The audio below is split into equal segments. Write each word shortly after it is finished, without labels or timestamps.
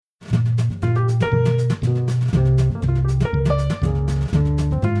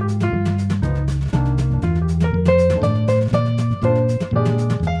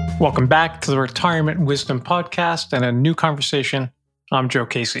Welcome back to the Retirement Wisdom Podcast and a new conversation. I'm Joe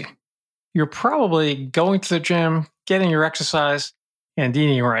Casey. You're probably going to the gym, getting your exercise, and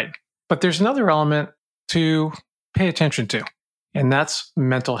eating right. But there's another element to pay attention to, and that's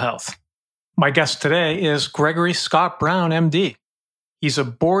mental health. My guest today is Gregory Scott Brown, MD. He's a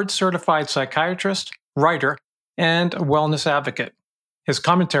board-certified psychiatrist, writer, and a wellness advocate. His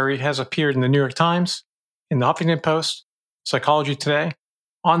commentary has appeared in the New York Times, in the Huffington Post, Psychology Today,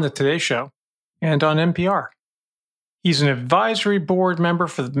 on the Today Show, and on NPR. He's an advisory board member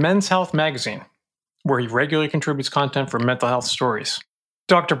for Men's Health magazine, where he regularly contributes content for mental health stories.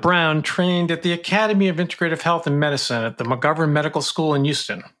 Dr. Brown trained at the Academy of Integrative Health and Medicine at the McGovern Medical School in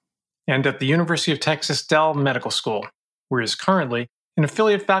Houston and at the University of Texas Dell Medical School, where he is currently an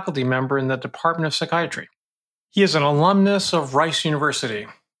affiliate faculty member in the Department of Psychiatry. He is an alumnus of Rice University,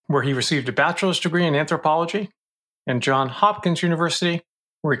 where he received a bachelor's degree in anthropology, and Johns Hopkins University,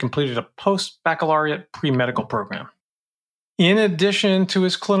 where he completed a post-baccalaureate pre-medical program. In addition to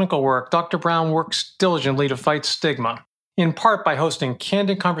his clinical work, Dr. Brown works diligently to fight stigma, in part by hosting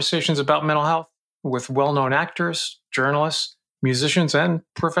candid conversations about mental health with well-known actors, journalists, musicians, and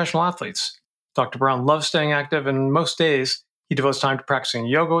professional athletes. Dr. Brown loves staying active, and most days he devotes time to practicing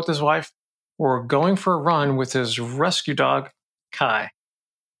yoga with his wife or going for a run with his rescue dog, Kai.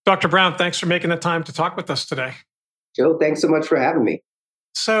 Dr. Brown, thanks for making the time to talk with us today. Joe, thanks so much for having me.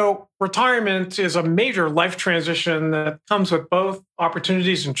 So retirement is a major life transition that comes with both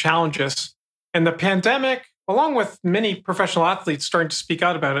opportunities and challenges. And the pandemic, along with many professional athletes starting to speak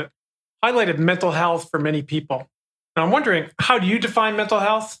out about it, highlighted mental health for many people. And I'm wondering, how do you define mental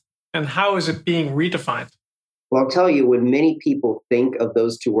health and how is it being redefined? Well, I'll tell you, when many people think of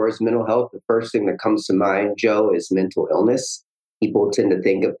those two words, mental health, the first thing that comes to mind, Joe, is mental illness. People tend to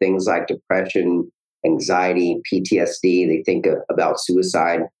think of things like depression, anxiety, PTSD. They think about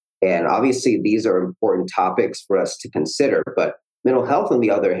suicide. And obviously, these are important topics for us to consider. But mental health, on the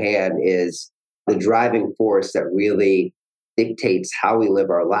other hand, is the driving force that really dictates how we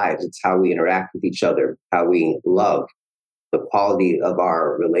live our lives. It's how we interact with each other, how we love, the quality of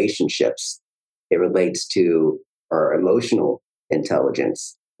our relationships. It relates to our emotional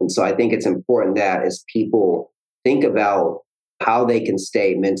intelligence. And so I think it's important that as people think about how they can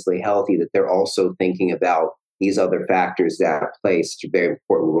stay mentally healthy, that they're also thinking about these other factors that play such a very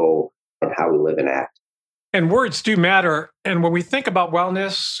important role in how we live and act. And words do matter. And when we think about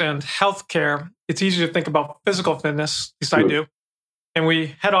wellness and healthcare, it's easy to think about physical fitness, at least I do. And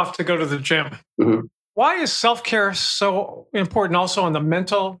we head off to go to the gym. Mm-hmm. Why is self-care so important also on the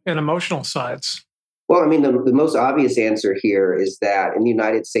mental and emotional sides? Well, I mean, the most obvious answer here is that in the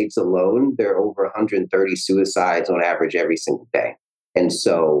United States alone, there are over 130 suicides on average every single day. And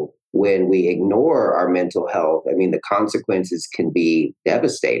so when we ignore our mental health, I mean, the consequences can be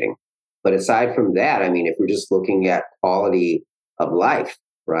devastating. But aside from that, I mean, if we're just looking at quality of life,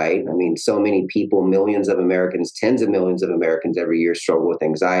 right? I mean, so many people, millions of Americans, tens of millions of Americans every year struggle with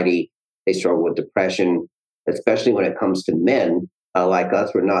anxiety. They struggle with depression, especially when it comes to men like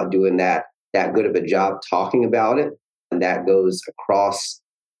us. We're not doing that good of a job talking about it. And that goes across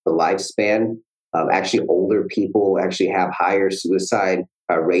the lifespan. Actually, older people actually have higher suicide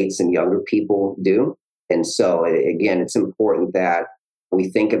rates than younger people do. And so, again, it's important that we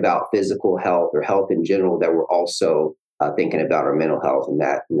think about physical health or health in general, that we're also thinking about our mental health in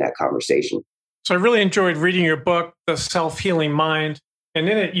that conversation. So I really enjoyed reading your book, The Self-Healing Mind. And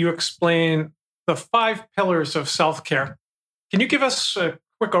in it, you explain the 5 pillars of self-care. Can you give us a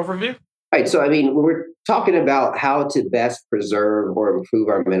quick overview? Right. So, I mean, when we're talking about how to best preserve or improve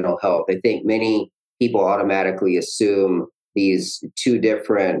our mental health, I think many people automatically assume these 2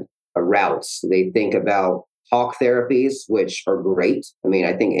 different routes. They think about talk therapies, which are great. I mean,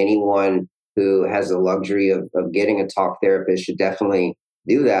 I think anyone who has the luxury of getting a talk therapist should definitely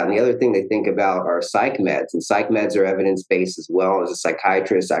do that. And the other thing they think about are psych meds. And psych meds are evidence-based as well. As a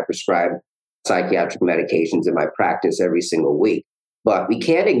psychiatrist, I prescribe psychiatric medications in my practice every single week. But we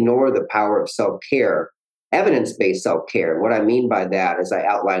can't ignore the power of self-care, evidence-based self-care. And what I mean by that, as I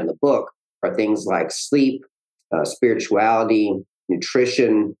outline in the book, are things like sleep, spirituality,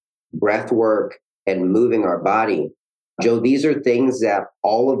 nutrition, breath work, and moving our body. Joe, these are things that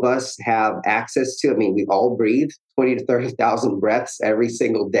all of us have access to. I mean, we all breathe 20 to 30,000 breaths every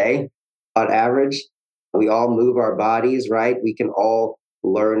single day on average. We all move our bodies, right? We can all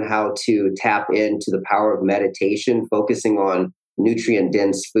learn how to tap into the power of meditation, focusing on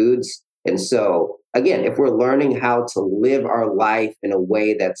nutrient-dense foods. And so, again, if we're learning how to live our life in a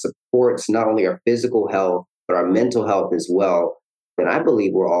way that supports not only our physical health, but our mental health as well, then I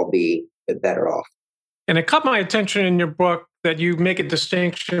believe we'll all be better off. And it caught my attention in your book that you make a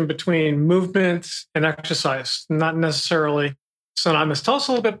distinction between movement and exercise, not necessarily synonymous. Tell us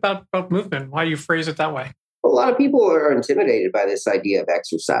a little bit about movement, why you phrase it that way. A lot of people are intimidated by this idea of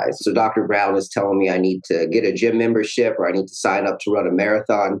exercise. So Dr. Brown is telling me I need to get a gym membership or I need to sign up to run a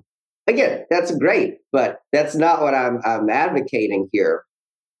marathon. Again, that's great, but that's not what I'm advocating here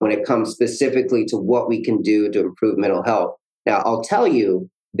when it comes specifically to what we can do to improve mental health. Now, I'll tell you,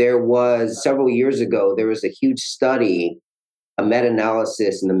 there was several years ago, there was a huge study, a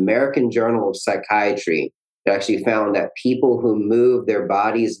meta-analysis in the American Journal of Psychiatry that actually found that people who move their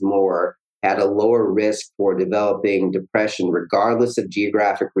bodies more had a lower risk for developing depression, regardless of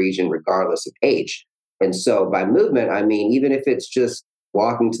geographic region, regardless of age. And so by movement, I mean, even if it's just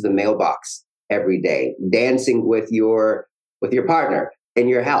walking to the mailbox every day, dancing with your partner in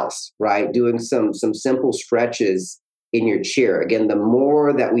your house, right? Doing some simple stretches in your chair. Again, the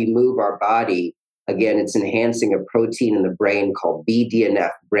more that we move our body, again, it's enhancing a protein in the brain called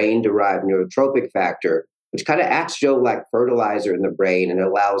BDNF, brain-derived neurotrophic factor, which kind of acts, Joe, like fertilizer in the brain and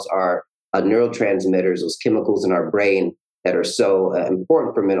allows our neurotransmitters, those chemicals in our brain that are so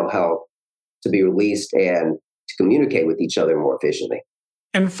important for mental health, to be released and to communicate with each other more efficiently.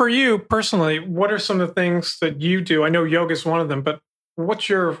 And for you personally, what are some of the things that you do? I know yoga is one of them, but what's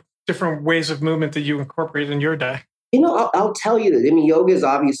your different ways of movement that you incorporate in your day? I'll tell you that. I mean, yoga is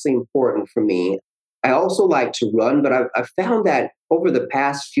obviously important for me. I also like to run, but I've found that over the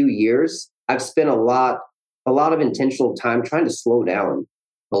past few years, I've spent a lot of intentional time trying to slow down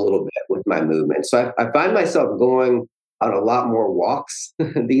a little bit with my movement. So I find myself going on a lot more walks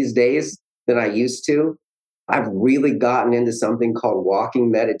these days than I used to. I've really gotten into something called walking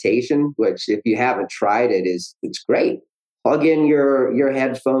meditation, which if you haven't tried it, it's great. Plug in your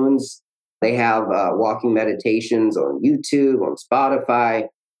headphones. They have walking meditations on YouTube, on Spotify.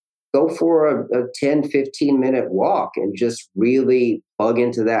 Go for a 10, 15-minute walk and just really plug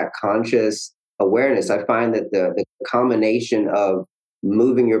into that conscious awareness. I find that the combination of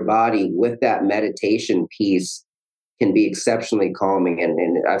moving your body with that meditation piece can be exceptionally calming.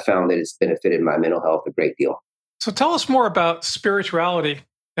 And I found that it's benefited my mental health a great deal. So tell us more about spirituality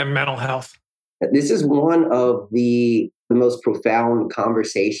and mental health. This is one of the most profound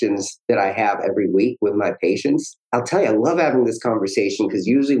conversations that I have every week with my patients. I'll tell you, I love having this conversation because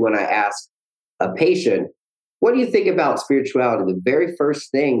usually when I ask a patient, what do you think about spirituality? The very first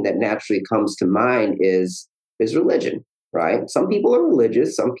thing that naturally comes to mind is religion, right? Some people are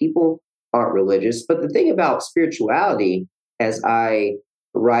religious, some people aren't religious. But the thing about spirituality, as I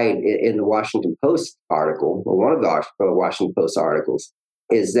write in the Washington Post article, or one of the Washington Post articles,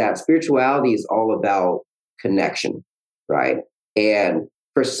 is that spirituality is all about connection, right? And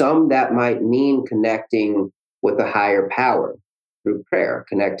for some, that might mean connecting with a higher power through prayer,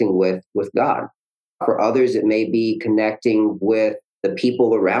 connecting with God. For others, it may be connecting with the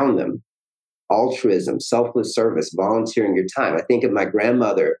people around them, altruism, selfless service, volunteering your time. I think of my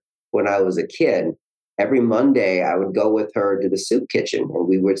grandmother when I was a kid. Every Monday, I would go with her to the soup kitchen and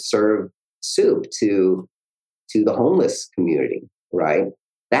we would serve soup to the homeless community, right?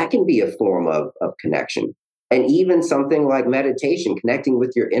 That can be a form of connection. And even something like meditation, connecting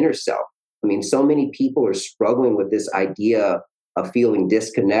with your inner self. I mean, so many people are struggling with this idea of feeling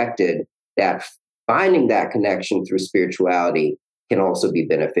disconnected, that finding that connection through spirituality can also be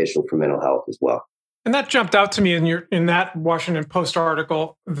beneficial for mental health as well. And that jumped out to me in that Washington Post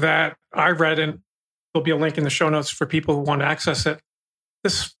article that I read, and there'll be a link in the show notes for people who want to access it.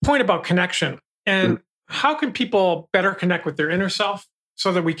 This point about connection and how can people better connect with their inner self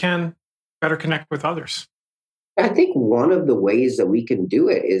so that we can better connect with others? I think one of the ways that we can do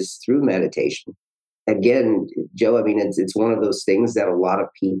it is through meditation. Again, Joe, I mean, it's one of those things that a lot of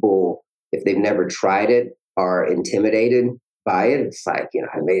people, if they've never tried it, are intimidated by it. It's like,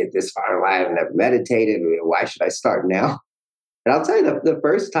 I made it this far in life, I've never meditated. Why should I start now? And I'll tell you, the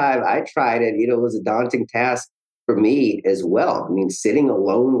first time I tried it, it was a daunting task for me as well. I mean, sitting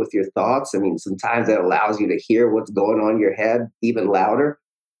alone with your thoughts, I mean, sometimes that allows you to hear what's going on in your head even louder.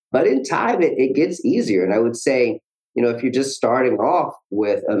 But in time, it gets easier. And I would say, if you're just starting off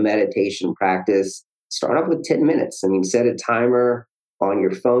with a meditation practice, start off with 10 minutes. I mean, set a timer on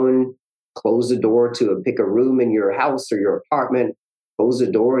your phone, close the door pick a room in your house or your apartment, close the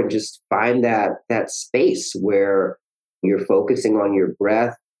door and just find that space where you're focusing on your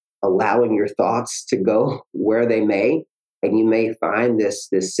breath, allowing your thoughts to go where they may. And you may find this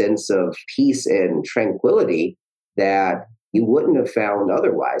sense of peace and tranquility that you wouldn't have found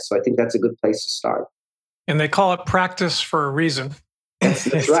otherwise. So I think that's a good place to start. And they call it practice for a reason.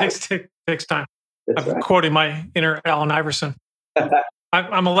 That's right. It takes time. That's I'm right. quoting my inner Allen Iverson.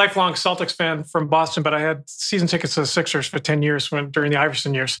 I'm a lifelong Celtics fan from Boston, but I had season tickets to the Sixers for 10 years during the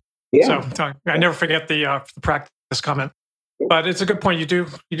Iverson years. Yeah. So I never forget the practice comment. But it's a good point. You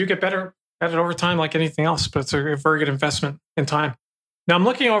do get better at it over time, like anything else. But it's a very good investment in time. Now I'm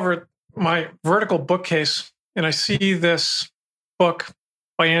looking over my vertical bookcase, and I see this book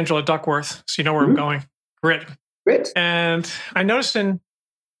by Angela Duckworth. So you know where I'm going. Grit. Great. And I noticed in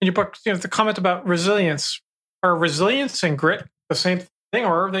your book, the comment about resilience. Are resilience and grit the same thing,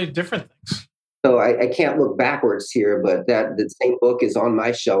 or are they different things? So I can't look backwards here, but that the same book is on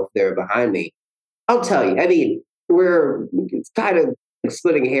my shelf there behind me. I'll tell you. I mean, it's kind of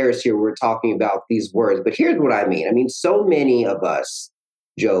splitting hairs here. We're talking about these words, but here's what I mean. I mean, so many of us,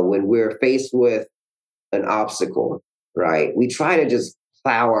 Joe, when we're faced with an obstacle, right, we try to just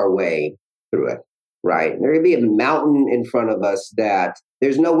plow our way through it, right? There could be a mountain in front of us that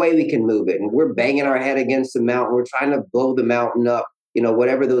there's no way we can move it. And we're banging our head against the mountain. We're trying to blow the mountain up,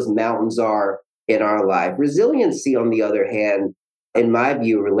 whatever those mountains are in our life. Resiliency, on the other hand, in my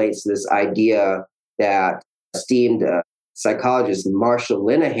view, relates to this idea that esteemed psychologist Marsha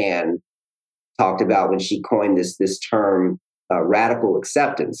Linehan talked about when she coined this term, radical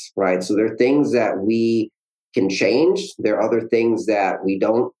acceptance, right? So there are things that we can change. There are other things that we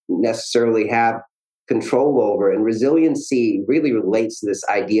don't necessarily have control over. And resiliency really relates to this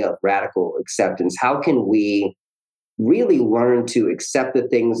idea of radical acceptance. How can we really learn to accept the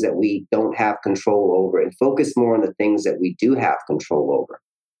things that we don't have control over and focus more on the things that we do have control over?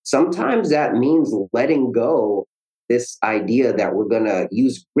 Sometimes that means letting go this idea that we're going to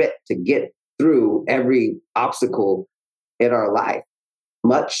use grit to get through every obstacle in our life.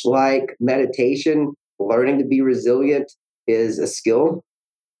 Much like meditation, learning to be resilient is a skill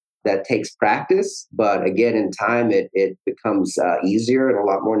that takes practice. But again, in time, it becomes easier and a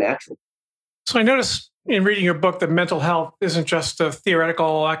lot more natural. So I noticed in reading your book that mental health isn't just a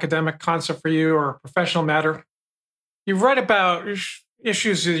theoretical academic concept for you or a professional matter. You write about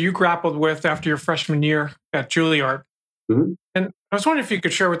issues that you grappled with after your freshman year at Juilliard. Mm-hmm. And I was wondering if you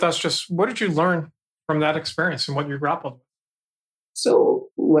could share with us just what did you learn from that experience and what you grappled with? So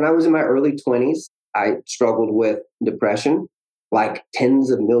when I was in my early 20s, I struggled with depression, like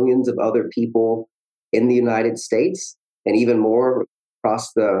tens of millions of other people in the United States and even more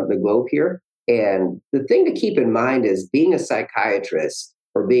across the globe here. And the thing to keep in mind is being a psychiatrist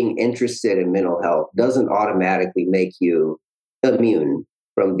or being interested in mental health doesn't automatically make you immune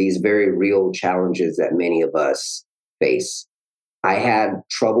from these very real challenges that many of us face. I had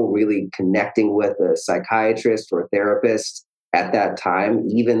trouble really connecting with a psychiatrist or a therapist at that time,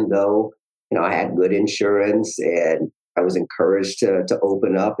 even though, I had good insurance and I was encouraged to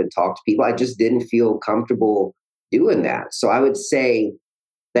open up and talk to people. I just didn't feel comfortable doing that. So I would say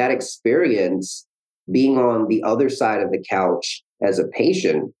that experience, being on the other side of the couch as a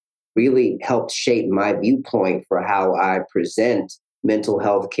patient, really helped shape my viewpoint for how I present mental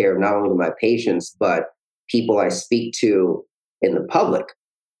health care, not only to my patients, but people I speak to in the public.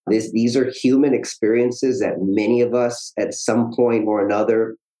 These are human experiences that many of us at some point or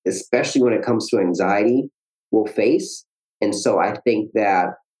another, especially when it comes to anxiety, will face. And so I think that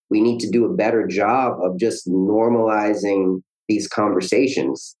we need to do a better job of just normalizing these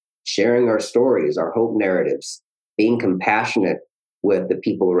conversations, sharing our stories, our hope narratives, being compassionate with the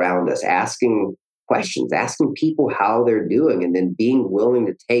people around us, asking questions, asking people how they're doing, and then being willing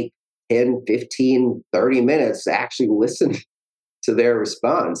to take 10, 15, 30 minutes to actually listen to their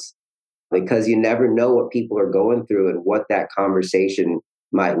response, because you never know what people are going through and what that conversation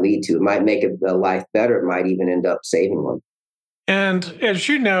might lead to. It might make a life better. It might even end up saving one. And as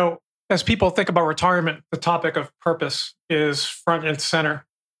you know, as people think about retirement, the topic of purpose is front and center.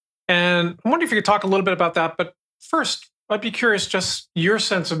 And I wonder if you could talk a little bit about that. But first, I'd be curious just your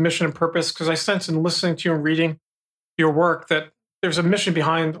sense of mission and purpose, because I sense in listening to you and reading your work that there's a mission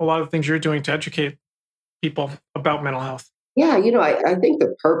behind a lot of things you're doing to educate people about mental health. Yeah, I think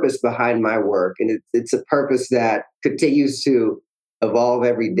the purpose behind my work, and it's a purpose that continues to evolve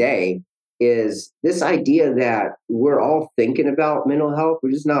every day, is this idea that we're all thinking about mental health.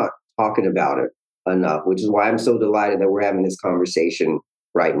 We're just not talking about it enough, which is why I'm so delighted that we're having this conversation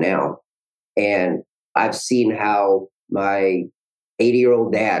right now. And I've seen how my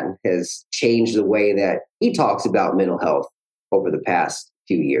 80-year-old dad has changed the way that he talks about mental health over the past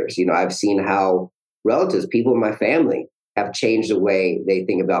few years. I've seen how relatives, people in my family, have changed the way they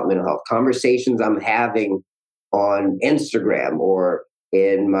think about mental health. Conversations I'm having on Instagram or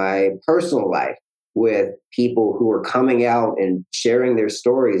in my personal life with people who are coming out and sharing their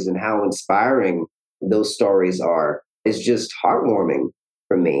stories and how inspiring those stories are is just heartwarming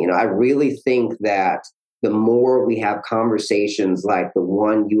for me. I really think that the more we have conversations like the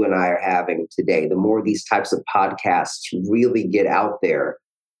one you and I are having today, the more these types of podcasts really get out there,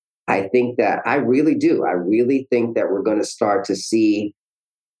 I think that I really do. I really think that we're going to start to see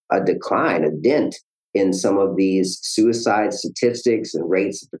a decline, a dent in some of these suicide statistics and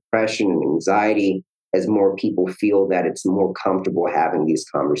rates of depression and anxiety as more people feel that it's more comfortable having these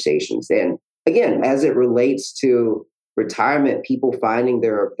conversations. And again, as it relates to retirement, people finding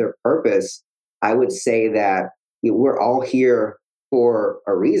their purpose, I would say that we're all here for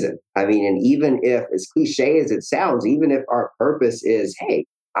a reason. I mean, and even if, as cliche as it sounds, even if our purpose is, hey,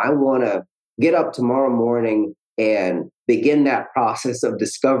 I want to get up tomorrow morning and begin that process of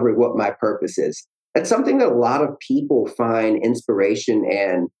discovering what my purpose is. That's something that a lot of people find inspiration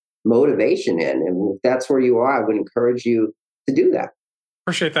and motivation in. And if that's where you are, I would encourage you to do that.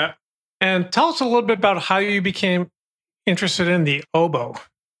 Appreciate that. And tell us a little bit about how you became interested in the oboe.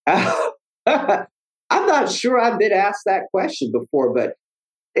 I'm not sure I've been asked that question before, but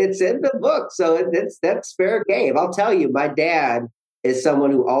it's in the book. So that's fair game. I'll tell you, my dad is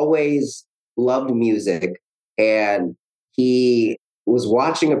someone who always loved music, and he was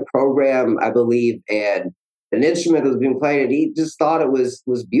watching a program, I believe, and an instrument that was being played, and he just thought it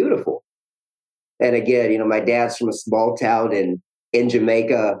was beautiful. And again, my dad's from a small town in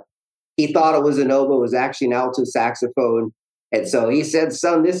Jamaica. He thought it was an oboe. It was actually an alto saxophone. And so he said,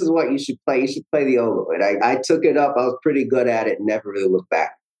 son, this is what you should play. You should play the oboe. And I took it up. I was pretty good at it and never really looked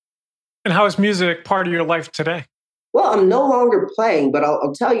back. And how is music part of your life today? Well, I'm no longer playing, but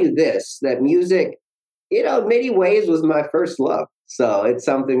I'll tell you this, that music, in many ways was my first love. So it's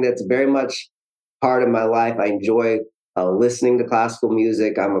something that's very much part of my life. I enjoy listening to classical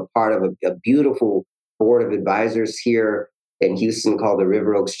music. I'm a part of a beautiful board of advisors here in Houston called the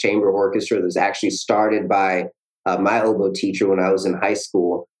River Oaks Chamber Orchestra that was actually started by my oboe teacher when I was in high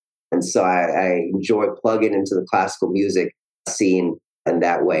school. And so I enjoy plugging into the classical music scene in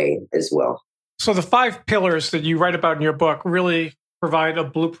that way as well. So the 5 pillars that you write about in your book really provide a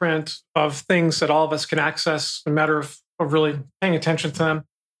blueprint of things that all of us can access, a matter of really paying attention to them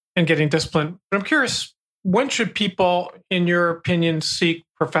and getting disciplined. But I'm curious, when should people, in your opinion, seek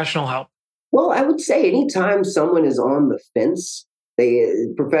professional help? Well, I would say anytime someone is on the fence,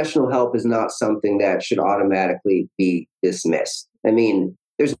 professional help is not something that should automatically be dismissed. I mean,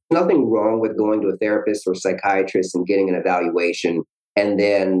 there's nothing wrong with going to a therapist or psychiatrist and getting an evaluation. And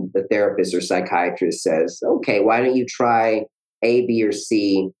then the therapist or psychiatrist says, okay, why don't you try A, B, or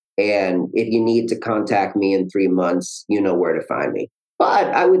C? And if you need to contact me in 3 months, you know where to find me. But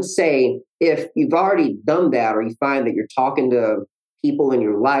I would say if you've already done that, or you find that you're talking to people in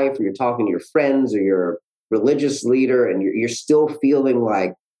your life, or you're talking to your friends or your religious leader, and you're still feeling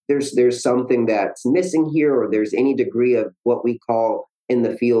like there's something that's missing here, or there's any degree of what we call in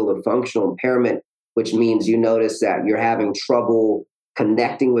the field of functional impairment, which means you notice that you're having trouble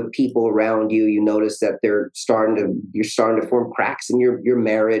connecting with people around you. You notice that you're starting to form cracks in your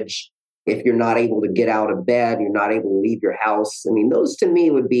marriage. If you're not able to get out of bed, you're not able to leave your house. I mean, those to me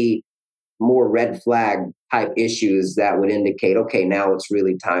would be more red flag type issues that would indicate, okay, now it's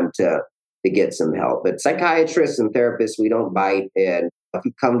really time to get some help. But psychiatrists and therapists, we don't bite. And if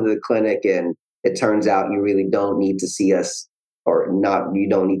you come to the clinic and it turns out you really don't need to see us, you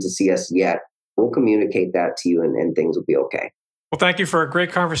don't need to see us yet, we'll communicate that to you and things will be okay. Well, thank you for a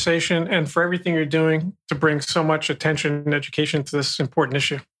great conversation and for everything you're doing to bring so much attention and education to this important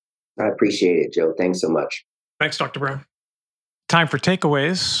issue. I appreciate it, Joe. Thanks so much. Thanks, Dr. Brown. Time for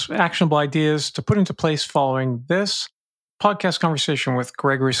takeaways, actionable ideas to put into place following this podcast conversation with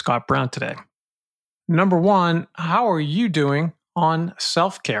Gregory Scott Brown today. Number 1, how are you doing on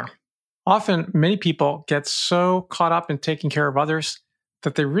self-care? Often, many people get so caught up in taking care of others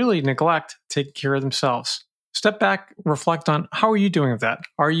that they really neglect taking care of themselves. Step back, reflect on how are you doing with that?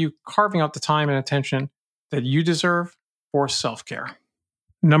 Are you carving out the time and attention that you deserve for self-care?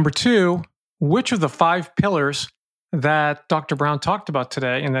 Number 2, which of the 5 pillars that Dr. Brown talked about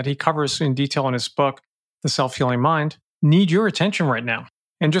today and that he covers in detail in his book, The Self-Healing Mind, need your attention right now?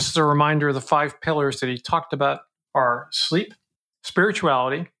 And just as a reminder, the 5 pillars that he talked about are sleep,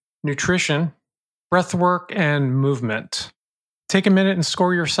 spirituality, nutrition, breath work, and movement. Take a minute and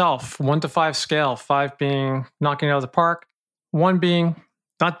score yourself, 1 to 5 scale, 5 being knocking it out of the park, 1 being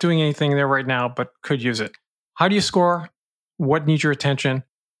not doing anything there right now, but could use it. How do you score? What needs your attention?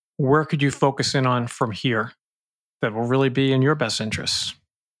 Where could you focus in on from here that will really be in your best interests?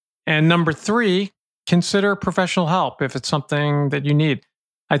 And number 3, consider professional help if it's something that you need.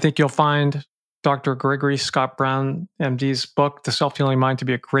 I think you'll find Dr. Gregory Scott Brown, MD's book, The Self-Healing Mind, to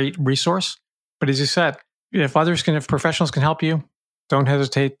be a great resource. But as you said, if professionals can help you, don't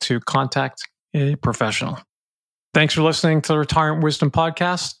hesitate to contact a professional. Thanks for listening to the Retirement Wisdom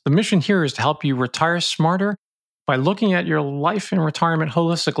Podcast. The mission here is to help you retire smarter by looking at your life and retirement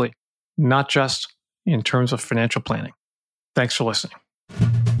holistically, not just in terms of financial planning. Thanks for listening.